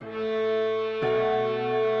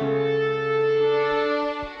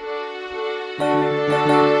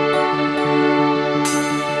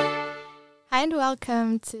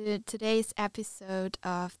welcome to today's episode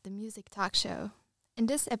of the Music Talkshow. In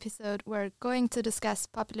this episode, we're going to discuss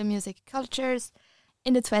popular music cultures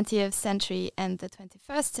in the 20th century and the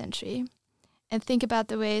 21st century, and think about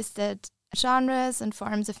the ways that genres and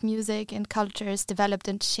forms of music and cultures developed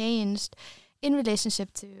and changed in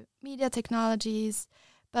relationship to media technologies,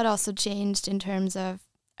 but also changed in terms of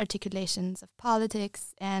articulations of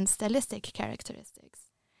politics and stylistic characteristics.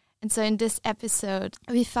 And so in this episode,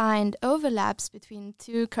 we find overlaps between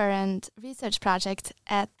two current research projects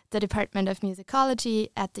at the Department of Musicology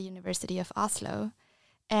at the University of Oslo.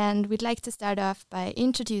 And we'd like to start off by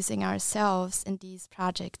introducing ourselves in these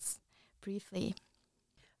projects briefly.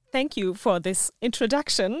 Thank you for this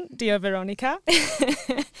introduction, dear Veronika.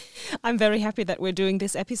 I'm very happy that we're doing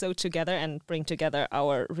this episode together and bring together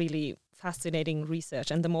our really fascinating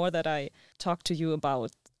research. And the more that I talk to you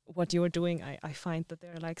about what you're doing, I find that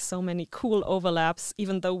there are like so many cool overlaps,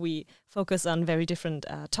 even though we focus on very different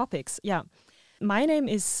topics. Yeah. My name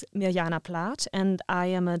is Mirjana Plath, and I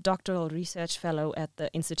am a doctoral research fellow at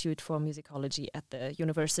the Institute for Musicology at the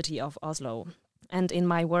University of Oslo. And in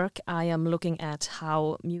my work, I am looking at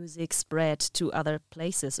how music spread to other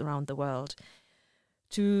places around the world.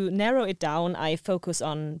 To narrow it down, I focus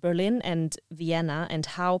on Berlin and Vienna and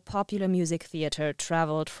how popular music theater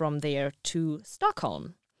traveled from there to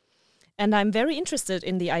Stockholm. And I'm very interested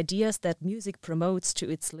in the ideas that music promotes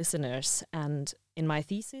to its listeners. And in my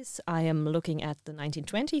thesis, I am looking at the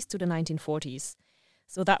 1920s to the 1940s.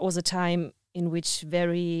 So that was a time in which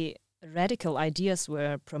very radical ideas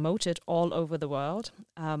were promoted all over the world,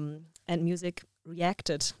 and music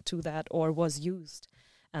reacted to that or was used.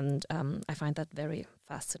 And I find that very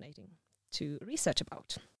fascinating to research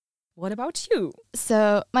about. What about you?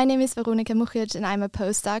 So my name is Veronika Muchitsch, and I'm a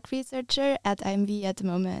postdoc researcher at IMV at the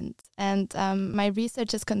moment. And my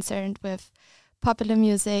research is concerned with popular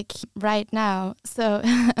music right now. So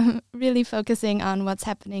I'm really focusing on what's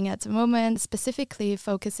happening at the moment, specifically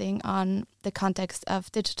focusing on the context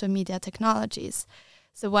of digital media technologies.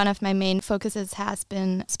 So one of my main focuses has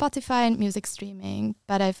been Spotify and music streaming,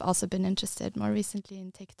 but I've also been interested more recently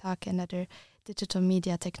in TikTok and other digital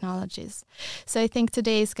media technologies. So I think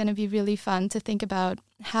today is going to be really fun to think about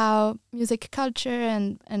how music culture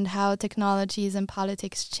and how technologies and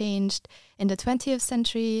politics changed in the 20th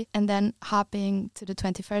century, and then hopping to the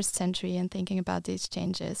 21st century and thinking about these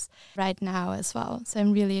changes right now as well. So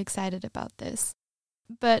I'm really excited about this.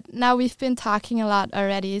 But now we've been talking a lot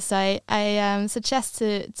already, so I suggest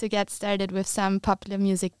to get started with some popular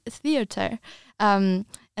music theater.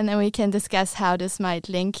 And then we can discuss how this might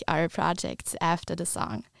link our projects after the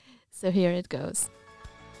song. So here it goes.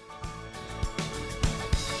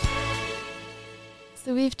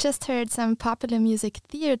 So we've just heard some popular music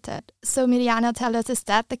theater. So Mirjana, tell us, is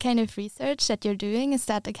that the kind of research that you're doing? Is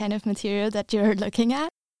that the kind of material that you're looking at?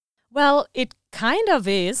 Well, it kind of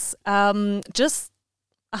is, just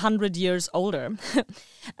 100 years older.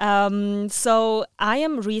 So I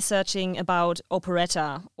am researching about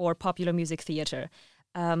operetta or popular music theater,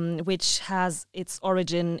 which has its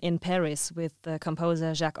origin in Paris with the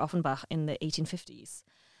composer Jacques Offenbach in the 1850s.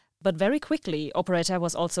 But very quickly, operetta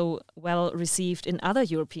was also well received in other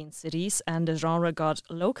European cities, and the genre got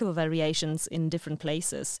local variations in different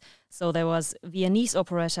places. So there was Viennese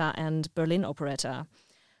operetta and Berlin operetta.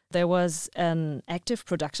 There was an active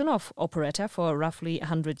production of operetta for roughly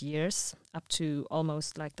 100 years, up to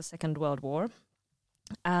almost like the Second World War.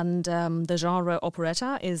 And the genre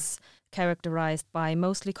operetta is characterized by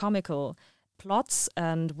mostly comical plots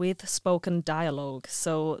and with spoken dialogue.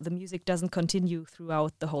 So the music doesn't continue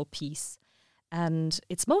throughout the whole piece. And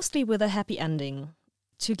it's mostly with a happy ending.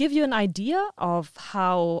 To give you an idea of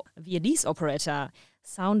how Viennese operetta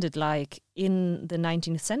sounded like in the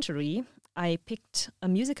 19th century, I picked a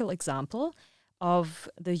musical example of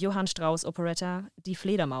the Johann Strauss operetta Die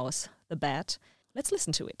Fledermaus, the Bat. Let's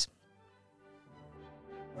listen to it.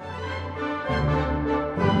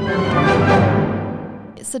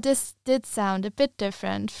 So this did sound a bit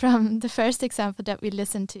different from the first example that we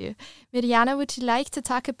listened to. Mirjana, would you like to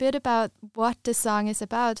talk a bit about what the song is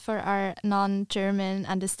about for our non-German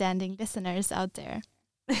understanding listeners out there?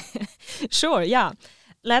 Sure, yeah.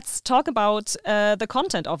 Let's talk about the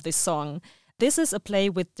content of this song. This is a play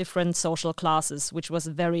with different social classes, which was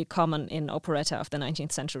very common in operetta of the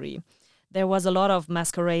 19th century. There was a lot of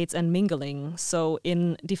masquerades and mingling. So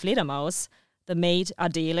in Die Fledermaus, the maid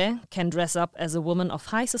Adele can dress up as a woman of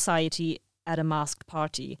high society at a masked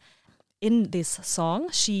party. In this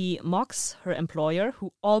song, she mocks her employer,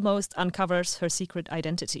 who almost uncovers her secret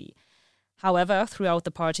identity. However, throughout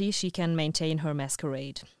the party, she can maintain her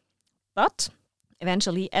masquerade. But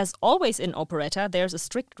Eventually, as always in operetta, there's a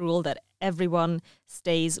strict rule that everyone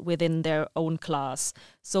stays within their own class.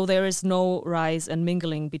 So there is no rise and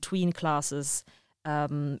mingling between classes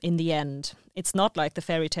in the end. It's not like the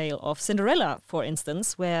fairy tale of Cinderella, for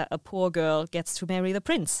instance, where a poor girl gets to marry the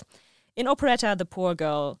prince. In operetta, the poor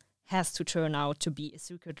girl has to turn out to be a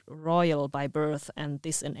secret royal by birth, and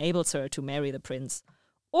this enables her to marry the prince.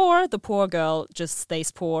 Or the poor girl just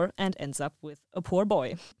stays poor and ends up with a poor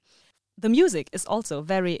boy. The music is also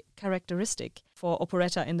very characteristic for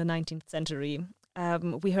operetta in the 19th century.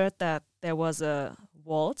 We heard that there was a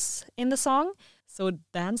waltz in the song, so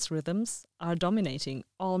dance rhythms are dominating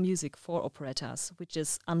all music for operettas, which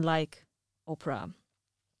is unlike opera.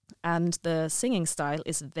 And the singing style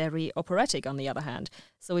is very operatic, on the other hand.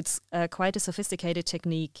 So it's quite a sophisticated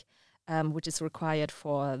technique which is required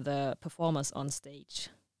for the performers on stage,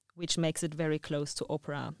 which makes it very close to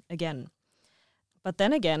opera again. But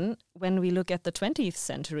then again, when we look at the 20th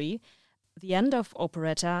century, the end of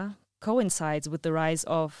operetta coincides with the rise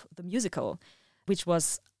of the musical, which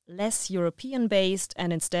was less European-based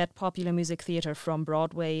and instead popular music theatre from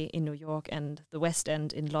Broadway in New York and the West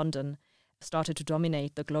End in London started to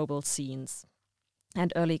dominate the global scenes.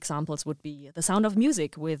 And early examples would be The Sound of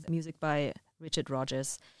Music, with music by Richard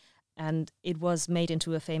Rodgers. And it was made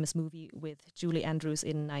into a famous movie with Julie Andrews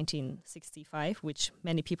in 1965, which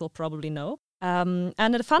many people probably know. And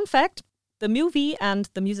a fun fact, the movie and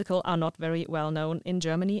the musical are not very well known in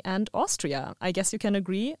Germany and Austria. I guess you can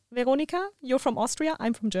agree, Veronika? You're from Austria,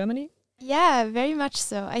 I'm from Germany. Yeah, very much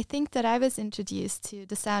so. I think that I was introduced to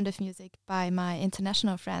The Sound of Music by my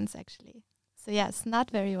international friends, actually. So yes,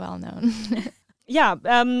 not very well known. Yeah,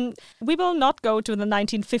 we will not go to the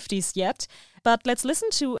 1950s yet, but let's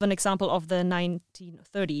listen to an example of the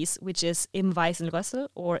 1930s, which is Im Weißen Rössel,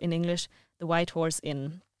 or in English, The White Horse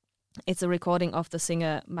Inn. It's a recording of the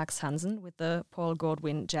singer Max Hansen with the Paul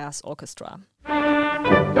Goldwyn Jazz Orchestra.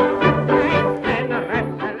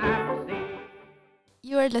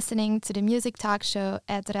 You are listening to the music talk show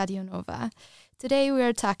at Radio Nova. Today we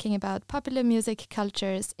are talking about popular music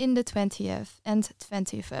cultures in the 20th and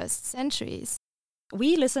 21st centuries.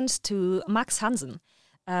 We listened to Max Hansen.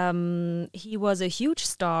 He was a huge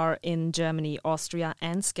star in Germany, Austria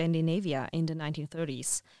and Scandinavia in the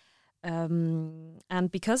 1930s.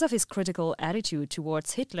 And because of his critical attitude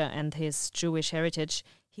towards Hitler and his Jewish heritage,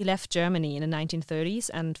 he left Germany in the 1930s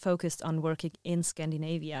and focused on working in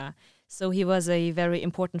Scandinavia. So he was a very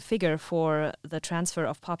important figure for the transfer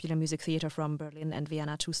of popular music theatre from Berlin and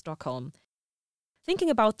Vienna to Stockholm. Thinking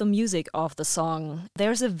about the music of the song,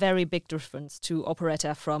 there's a very big difference to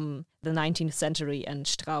operetta from the 19th century and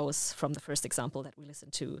Strauss from the first example that we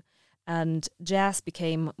listened to. And jazz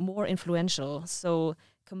became more influential, so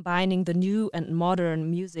combining the new and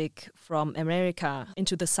modern music from America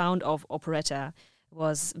into the sound of operetta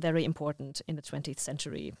was very important in the 20th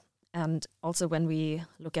century. And also when we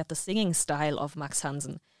look at the singing style of Max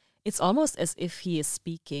Hansen, it's almost as if he is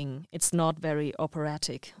speaking. It's not very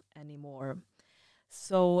operatic anymore.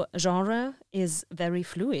 So genre is very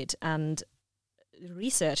fluid, and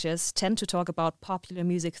researchers tend to talk about popular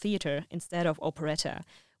music theatre instead of operetta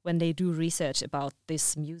when they do research about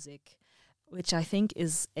this music, which I think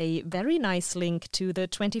is a very nice link to the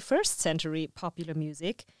 21st century popular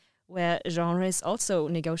music, where genre is also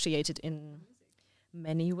negotiated in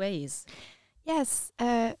many ways. Yes,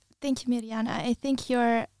 thank you, Mirjana. I think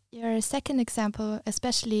your second example,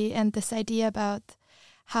 especially, and this idea about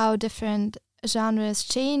how different genres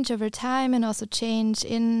change over time and also change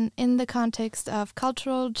in the context of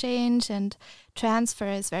cultural change and transfer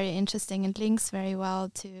is very interesting and links very well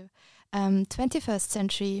to 21st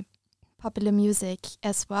century popular music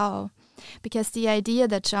as well, because the idea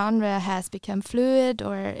that genre has become fluid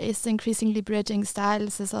or is increasingly bridging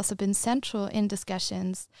styles has also been central in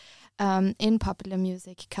discussions in popular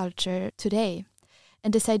music culture today.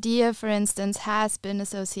 And this idea, for instance, has been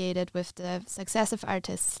associated with the success of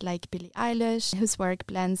artists like Billie Eilish, whose work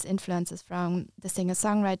blends influences from the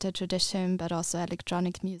singer-songwriter tradition, but also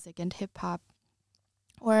electronic music and hip-hop.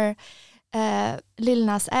 Or Lil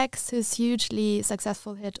Nas X, whose hugely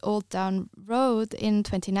successful hit Old Town Road in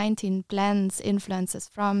 2019 blends influences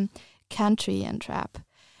from country and trap.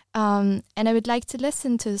 And I would like to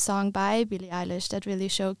listen to a song by Billie Eilish that really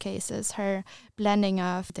showcases her blending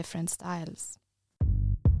of different styles.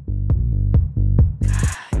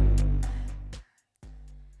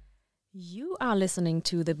 You are listening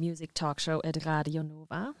to the Music Talk Show at Radio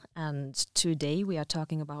Nova, and today we are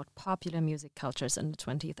talking about popular music cultures in the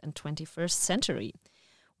 20th and 21st century.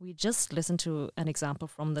 We just listened to an example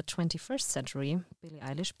from the 21st century, Billie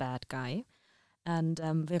Eilish, Bad Guy. And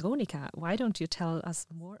Veronika, why don't you tell us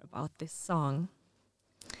more about this song?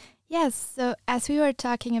 Yes, so as we were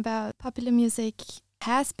talking about, popular music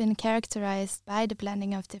has been characterized by the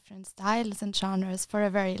blending of different styles and genres for a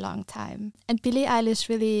very long time. And Billie Eilish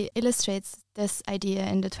really illustrates this idea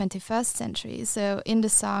in the 21st century. So in the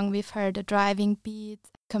song, we've heard a driving beat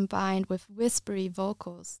combined with whispery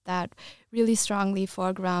vocals that really strongly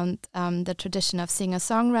foreground the tradition of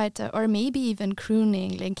singer-songwriter, or maybe even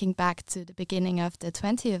crooning, linking back to the beginning of the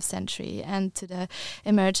 20th century and to the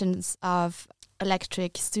emergence of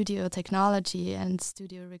electric studio technology and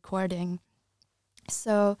studio recording.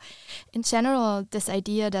 So in general, this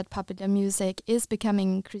idea that popular music is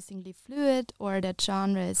becoming increasingly fluid, or that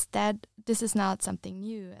genre is dead, this is not something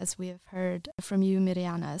new, as we have heard from you,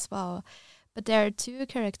 Mirjana, as well. But there are two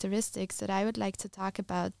characteristics that I would like to talk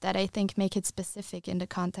about that I think make it specific in the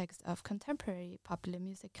context of contemporary popular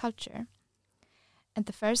music culture. And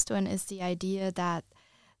the first one is the idea that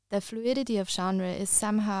the fluidity of genre is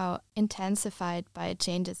somehow intensified by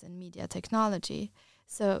changes in media technology.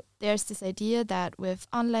 So there's this idea that with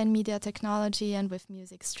online media technology and with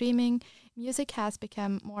music streaming, music has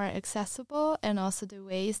become more accessible, and also the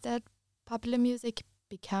ways that popular music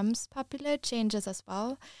becomes popular changes as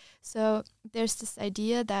well. So there's this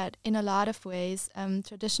idea that in a lot of ways,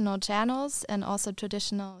 traditional channels and also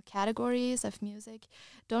traditional categories of music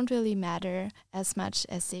don't really matter as much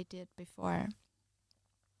as they did before.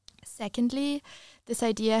 Secondly, this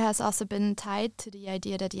idea has also been tied to the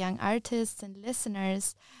idea that young artists and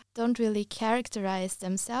listeners don't really characterize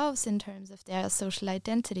themselves in terms of their social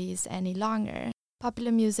identities any longer.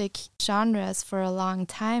 Popular music genres for a long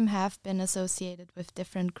time have been associated with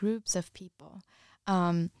different groups of people.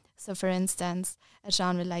 So for instance, a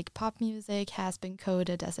genre like pop music has been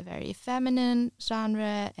coded as a very feminine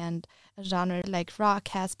genre, and a genre like rock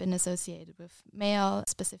has been associated with male,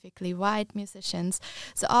 specifically white musicians.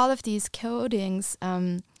 So all of these codings,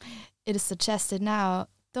 it is suggested now,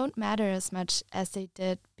 don't matter as much as they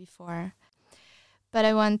did before. But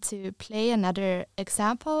I want to play another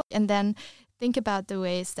example and then think about the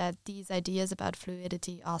ways that these ideas about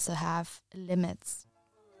fluidity also have limits.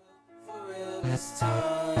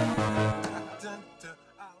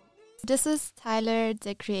 This is Tyler,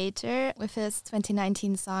 the Creator, with his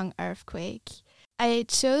 2019 song Earthquake. I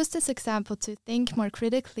chose this example to think more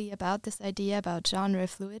critically about this idea about genre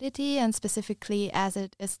fluidity, and specifically as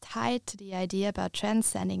it is tied to the idea about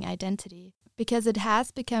transcending identity, because it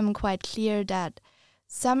has become quite clear that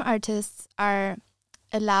some artists are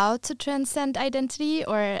allowed to transcend identity,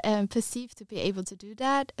 or perceived to be able to do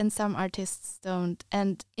that, and some artists don't.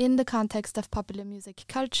 And in the context of popular music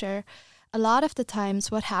culture, a lot of the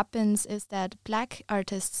times what happens is that Black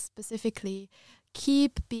artists specifically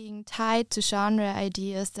keep being tied to genre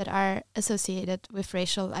ideas that are associated with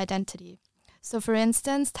racial identity. So for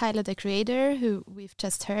instance, Tyler, the Creator, who we've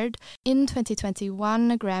just heard, in 2021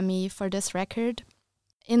 won a Grammy for this record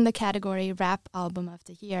in the category Rap Album of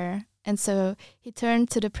the Year. And so he turned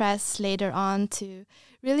to the press later on to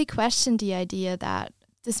really question the idea that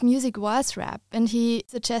this music was rap. And he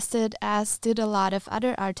suggested, as did a lot of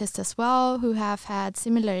other artists as well who have had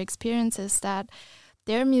similar experiences, that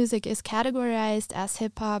their music is categorized as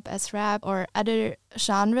hip-hop, as rap, or other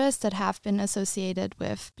genres that have been associated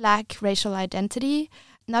with Black racial identity,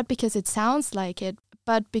 not because it sounds like it,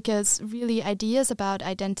 but because really ideas about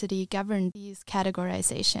identity govern these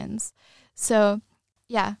categorizations. So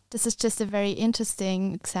yeah, this is just a very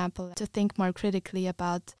interesting example to think more critically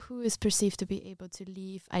about who is perceived to be able to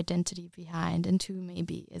leave identity behind and who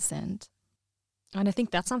maybe isn't. And I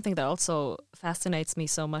think that's something that also fascinates me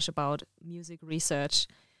so much about music research,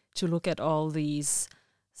 to look at all these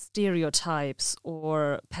stereotypes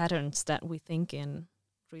or patterns that we think in.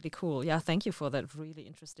 Really cool. Yeah, thank you for that really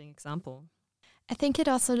interesting example. I think it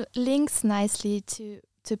also links nicely to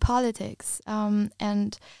politics.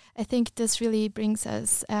 And I think this really brings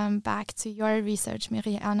us back to your research,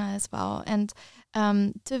 Mirjana, as well, and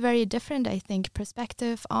to a very different, I think,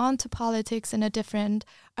 perspective onto politics and a different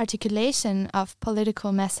articulation of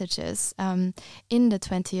political messages in the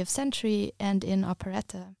 20th century and in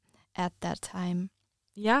operetta at that time.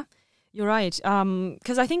 Yeah, you're right.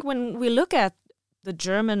 Because I think when we look at the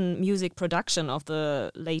German music production of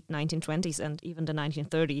the late 1920s and even the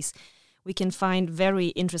 1930s, we can find very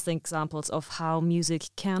interesting examples of how music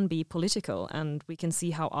can be political, and we can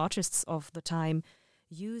see how artists of the time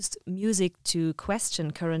used music to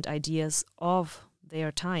question current ideas of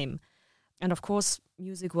their time. And of course,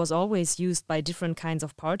 music was always used by different kinds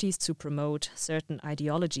of parties to promote certain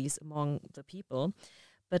ideologies among the people.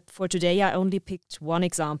 But for today, I only picked one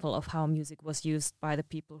example of how music was used by the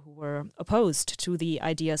people who were opposed to the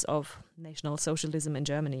ideas of National Socialism in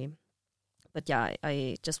Germany. But yeah,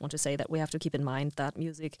 I just want to say that we have to keep in mind that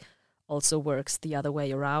music also works the other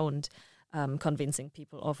way around, convincing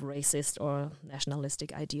people of racist or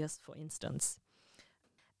nationalistic ideas, for instance.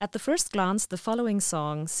 At the first glance, the following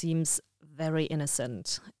song seems very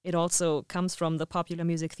innocent. It also comes from the popular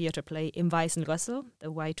music theatre play Im Weißen Rössel,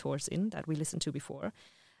 The White Horse Inn, that we listened to before.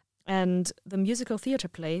 And the musical theatre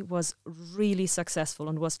play was really successful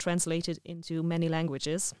and was translated into many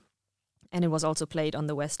languages. And it was also played on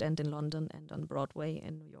the West End in London and on Broadway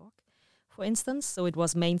in New York, for instance. So it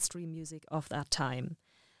was mainstream music of that time.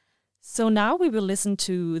 So now we will listen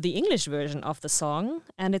to the English version of the song,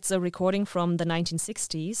 and it's a recording from the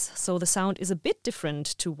 1960s, so the sound is a bit different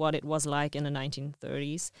to what it was like in the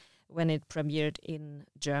 1930s when it premiered in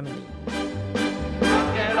Germany.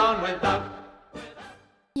 Get on with love.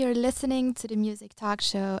 You're listening to the music talk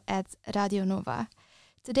show at Radio Nova.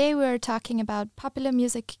 Today we're talking about popular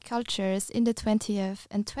music cultures in the 20th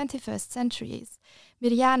and 21st centuries.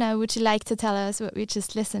 Mirjana, would you like to tell us what we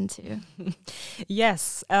just listened to?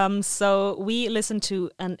 Yes, so we listened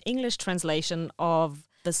to an English translation of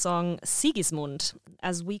the song Sigismund.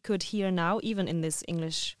 As we could hear now, even in this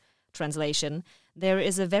English translation, there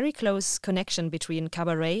is a very close connection between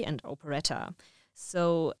cabaret and operetta.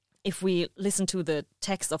 So if we listen to the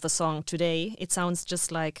text of the song today, it sounds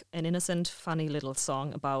just like an innocent, funny little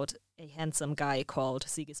song about a handsome guy called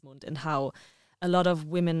Sigismund and how a lot of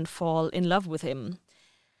women fall in love with him.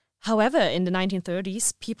 However, in the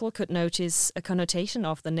 1930s, people could notice a connotation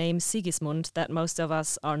of the name Sigismund that most of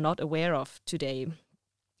us are not aware of today.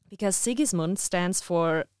 Because Sigismund stands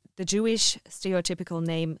for the Jewish stereotypical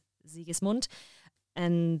name Sigismund,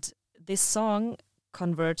 and this song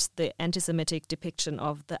converts the anti-Semitic depiction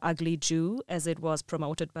of the ugly Jew, as it was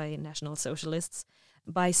promoted by National Socialists,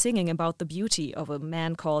 by singing about the beauty of a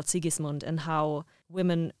man called Sigismund and how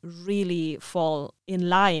women really fall in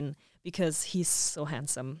line because he's so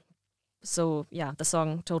handsome. So, yeah, the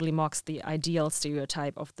song totally mocks the ideal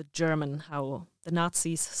stereotype of the German, how the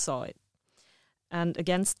Nazis saw it. And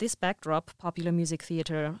against this backdrop, popular music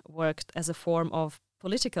theatre worked as a form of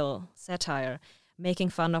political satire, making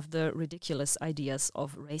fun of the ridiculous ideas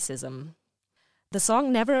of racism. The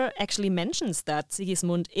song never actually mentions that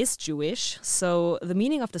Sigismund is Jewish, so the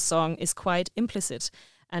meaning of the song is quite implicit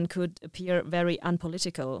and could appear very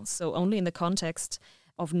unpolitical. So only in the context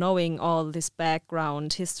of knowing all this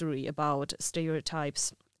background history about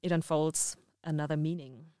stereotypes, it unfolds another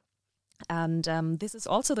meaning. And this is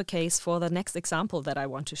also the case for the next example that I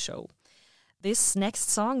want to show. This next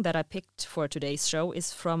song that I picked for today's show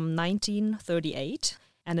is from 1938,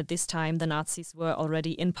 and at this time the Nazis were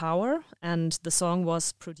already in power, and the song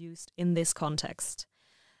was produced in this context.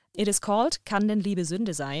 It is called Kann denn Liebe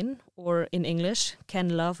Sünde sein, or in English,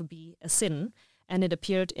 Can Love Be a Sin? And it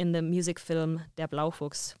appeared in the music film Der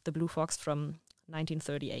Blaufuchs, The Blue Fox from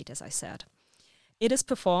 1938, as I said. It is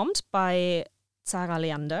performed by Zara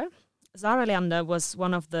Leander. Zara Leander was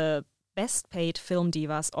one of the best-paid film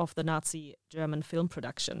divas of the Nazi German film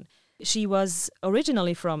production. She was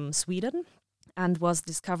originally from Sweden and was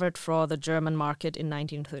discovered for the German market in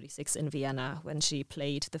 1936 in Vienna when she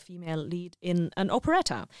played the female lead in an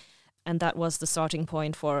operetta. And that was the starting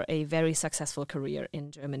point for a very successful career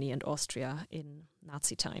in Germany and Austria in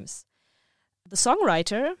Nazi times. The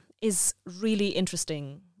songwriter is really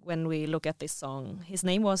interesting when we look at this song. His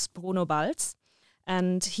name was Bruno Balz,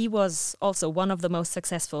 and he was also one of the most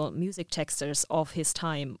successful music texters of his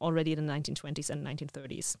time, already in the 1920s and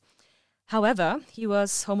 1930s. However, he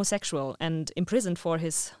was homosexual and imprisoned for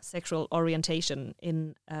his sexual orientation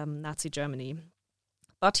in Nazi Germany.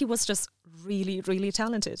 But he was just really, really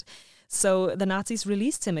talented. So the Nazis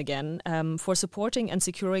released him again for supporting and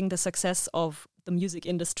securing the success of the music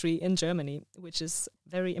industry in Germany, which is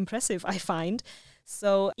very impressive, I find.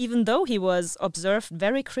 So even though he was observed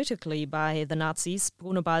very critically by the Nazis,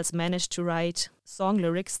 Bruno Balz managed to write song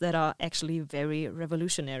lyrics that are actually very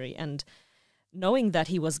revolutionary. And knowing that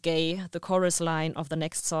he was gay, the chorus line of the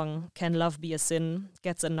next song, Can Love Be a Sin,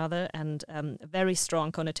 gets another and a very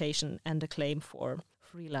strong connotation and acclaim for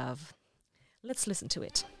free love. Let's listen to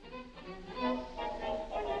it.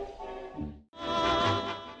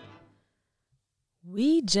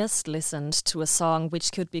 We just listened to a song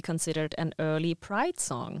which could be considered an early Pride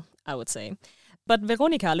song, I would say. But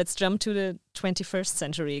Veronika, let's jump to the 21st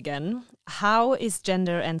century again. How is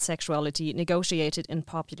gender and sexuality negotiated in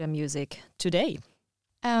popular music today?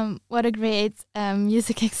 What a great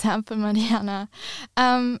music example, Mirjana.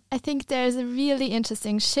 I think there's a really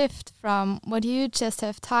interesting shift from what you just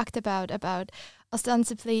have talked about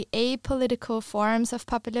ostensibly apolitical forms of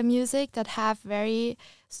popular music that have very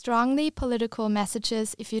strongly political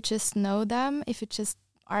messages if you just know them, if you just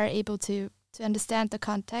are able to understand the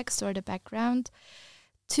context or the background,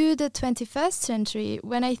 to the 21st century,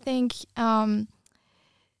 when I think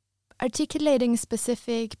articulating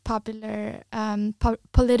specific popular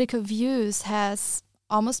political views has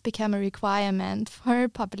almost become a requirement for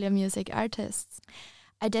popular music artists.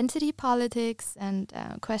 Identity politics and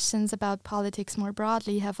questions about politics more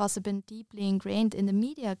broadly have also been deeply ingrained in the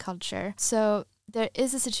media culture. So there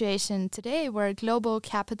is a situation today where global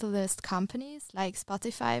capitalist companies like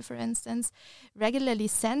Spotify, for instance, regularly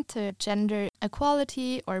center gender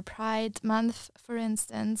equality or Pride Month, for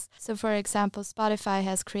instance. So, for example, Spotify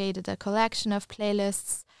has created a collection of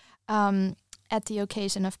playlists at the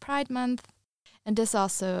occasion of Pride Month. And this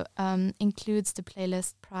also includes the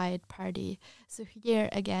playlist Pride Party. So here,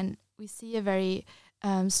 again, we see a very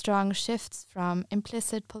strong shift from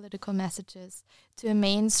implicit political messages to a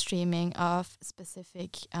mainstreaming of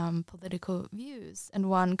specific political views. And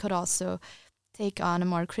one could also take on a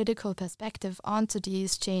more critical perspective onto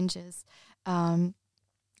these changes and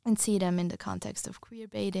see them in the context of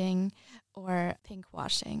queerbaiting or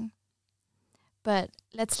pinkwashing. But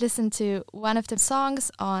let's listen to one of the songs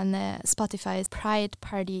on Spotify's Pride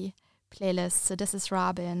Party playlist. So this is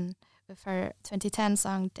Robin with her 2010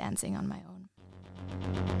 song, Dancing on My Own.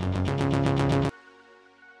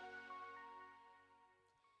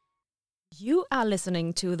 You are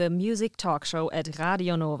listening to the Music Talk Show at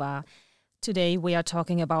Radio Nova. Today we are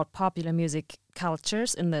talking about popular music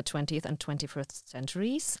cultures in the 20th and 21st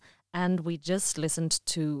centuries. And we just listened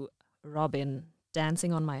to Robin,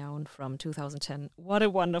 Dancing on My Own from 2010. What a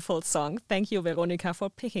wonderful song. Thank you, Veronika, for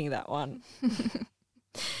picking that one.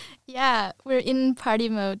 Yeah, we're in party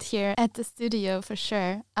mode here at the studio for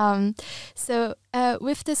sure. So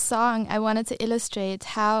with this song, I wanted to illustrate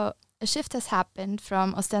how a shift has happened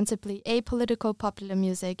from ostensibly apolitical popular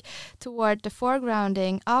music toward the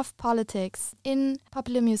foregrounding of politics in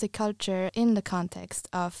popular music culture in the context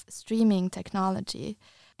of streaming technology.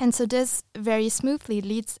 And so this very smoothly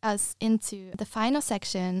leads us into the final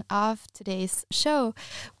section of today's show,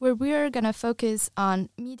 where we're going to focus on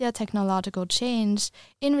media technological change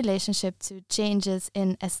in relationship to changes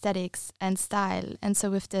in aesthetics and style. And so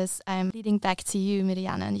with this, I'm leading back to you,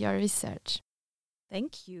 Mirjana, and your research.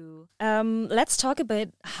 Thank you. Let's talk a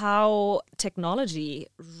bit how technology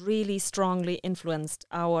really strongly influenced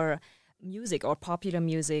our music or popular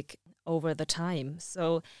music over the time.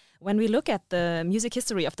 So when we look at the music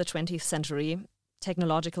history of the 20th century,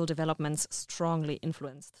 technological developments strongly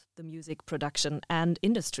influenced the music production and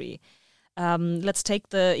industry. Let's take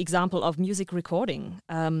the example of music recording.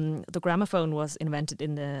 The gramophone was invented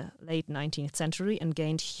in the late 19th century and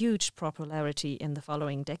gained huge popularity in the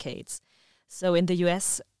following decades. So in the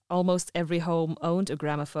US, almost every home owned a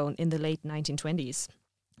gramophone in the late 1920s.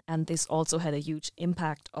 And this also had a huge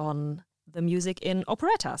impact on the music in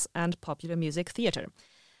operettas and popular music theater.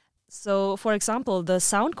 So, for example, the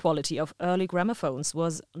sound quality of early gramophones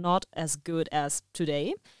was not as good as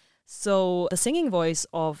today. So the singing voice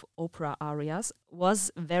of opera arias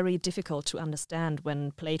was very difficult to understand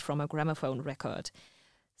when played from a gramophone record.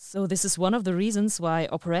 So this is one of the reasons why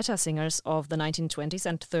operetta singers of the 1920s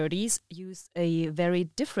and 30s used a very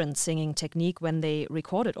different singing technique when they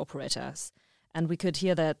recorded operettas. And we could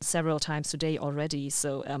hear that several times today already.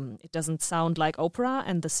 So it doesn't sound like opera,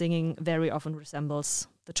 and the singing very often resembles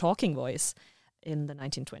the talking voice in the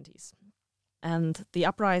 1920s. And the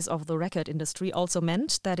uprise of the record industry also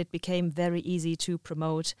meant that it became very easy to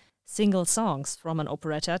promote single songs from an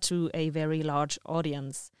operetta to a very large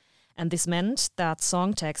audience. And this meant that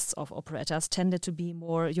song texts of operettas tended to be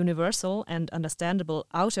more universal and understandable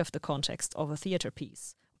out of the context of a theater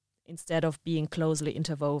piece, instead of being closely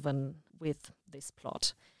interwoven with this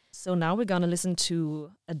plot. So now we're going to listen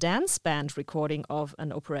to a dance band recording of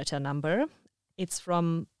an operetta number. It's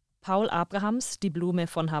from Paul Abraham's Die Blume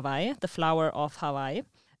von Hawaii, The Flower of Hawaii.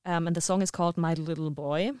 And the song is called My Little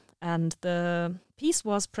Boy. And the piece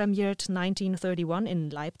was premiered 1931 in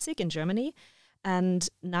Leipzig in Germany. And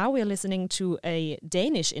now we're listening to a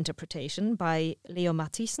Danish interpretation by Leo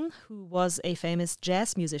Mathisen, who was a famous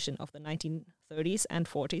jazz musician of the 1930s and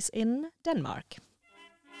 40s in Denmark.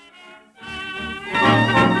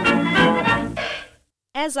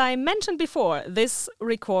 As I mentioned before, this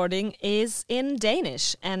recording is in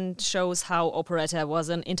Danish and shows how operetta was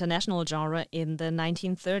an international genre in the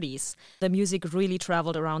 1930s. The music really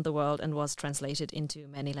traveled around the world and was translated into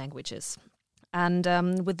many languages. And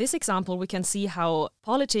with this example, we can see how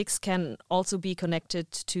politics can also be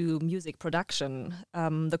connected to music production.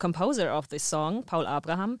 The composer of this song, Paul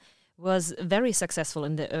Abraham, was very successful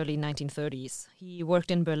in the early 1930s. He worked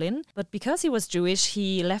in Berlin, but because he was Jewish,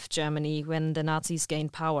 he left Germany when the Nazis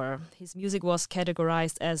gained power. His music was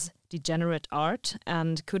categorized as degenerate art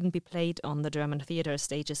and couldn't be played on the German theater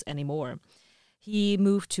stages anymore. He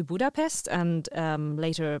moved to Budapest and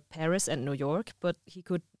later Paris and New York, but he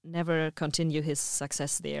could never continue his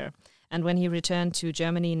success there. And when he returned to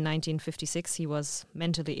Germany in 1956, he was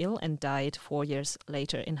mentally ill and died 4 years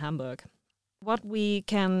later in Hamburg. What we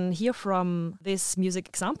can hear from this music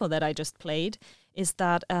example that I just played is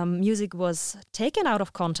that music was taken out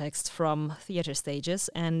of context from theater stages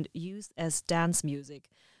and used as dance music,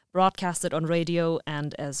 broadcasted on radio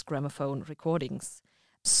and as gramophone recordings.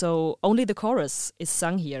 So only the chorus is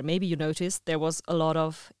sung here. Maybe you noticed there was a lot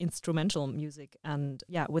of instrumental music and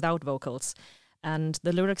without vocals. And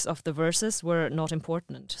the lyrics of the verses were not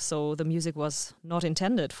important. So the music was not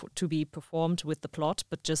intended to be performed with the plot,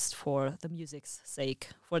 but just for the music's sake,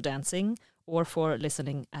 for dancing or for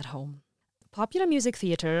listening at home. Popular music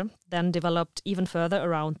theater then developed even further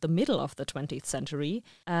around the middle of the 20th century.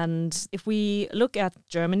 And if we look at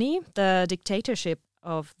Germany, the dictatorship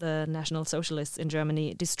of the National Socialists in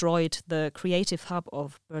Germany destroyed the creative hub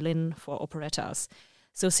of Berlin for operettas.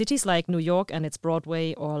 So cities like New York and its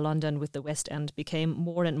Broadway or London with the West End became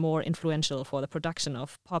more and more influential for the production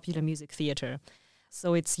of popular music theater.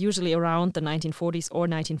 So it's usually around the 1940s or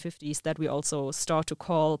 1950s that we also start to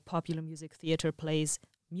call popular music theater plays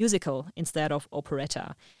musical instead of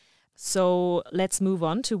operetta. So let's move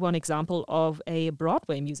on to one example of a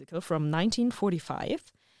Broadway musical from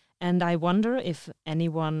 1945. And I wonder if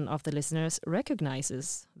anyone of the listeners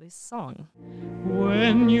recognizes this song.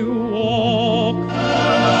 When you walk.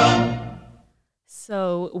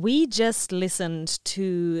 So we just listened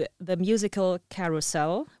to the musical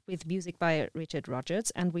Carousel with music by Richard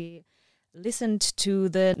Rodgers, and we listened to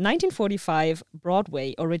the 1945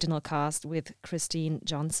 Broadway original cast with Christine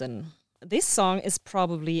Johnson. This song is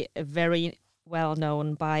probably very well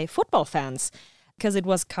known by football fans, because it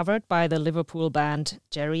was covered by the Liverpool band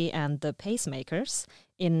Jerry and the Pacemakers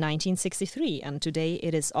in 1963, and today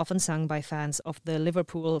it is often sung by fans of the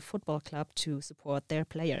Liverpool Football Club to support their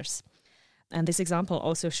players. And this example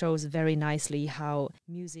also shows very nicely how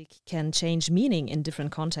music can change meaning in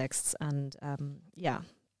different contexts. And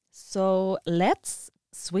so let's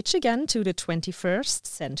switch again to the 21st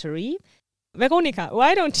century. Veronika,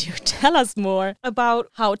 why don't you tell us more about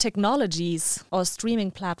how technologies or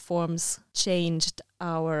streaming platforms changed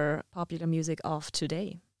our popular music of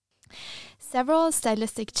today? Several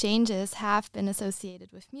stylistic changes have been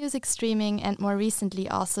associated with music streaming, and more recently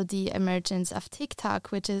also the emergence of TikTok,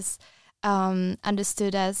 which is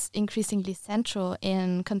understood as increasingly central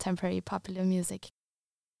in contemporary popular music.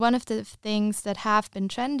 One of the things that have been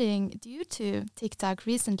trending due to TikTok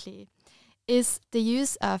recently is the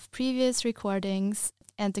use of previous recordings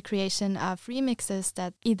and the creation of remixes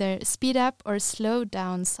that either speed up or slow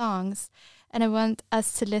down songs. And I want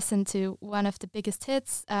us to listen to one of the biggest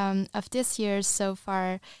hits of this year so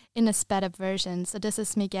far in a sped up version. So this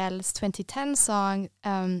is Miguel's 2010 song,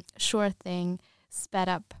 Sure Thing, sped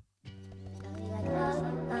up.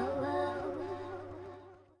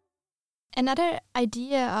 Another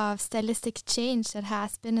idea of stylistic change that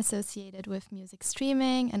has been associated with music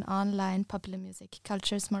streaming and online popular music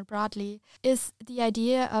cultures more broadly is the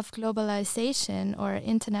idea of globalization or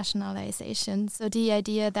internationalization. So the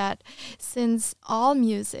idea that since all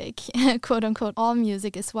music, quote unquote, all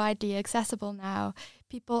music is widely accessible now,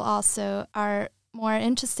 people also are more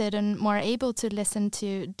interested and more able to listen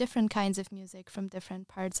to different kinds of music from different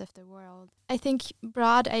parts of the world. I think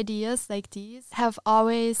broad ideas like these have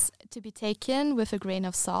always to be taken with a grain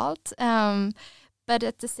of salt. But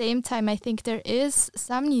at the same time, I think there is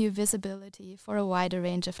some new visibility for a wider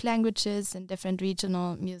range of languages and different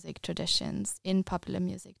regional music traditions in popular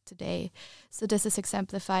music today. So this is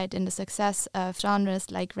exemplified in the success of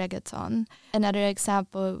genres like reggaeton. Another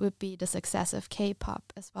example would be the success of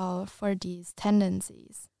K-pop as well for these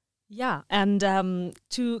tendencies. Yeah, and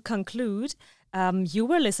to conclude, you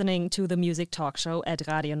were listening to the Music Talk Show at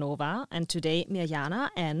Radio Nova, and today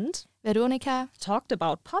Mirjana and Veronika talked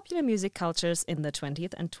about popular music cultures in the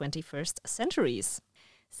 20th and 21st centuries.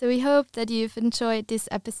 So we hope that you've enjoyed this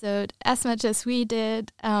episode as much as we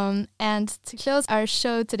did. And to close our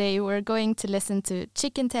show today, we're going to listen to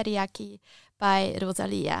Chicken Teriyaki by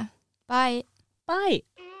Rosalia. Bye. Bye.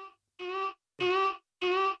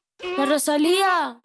 La Rosalía.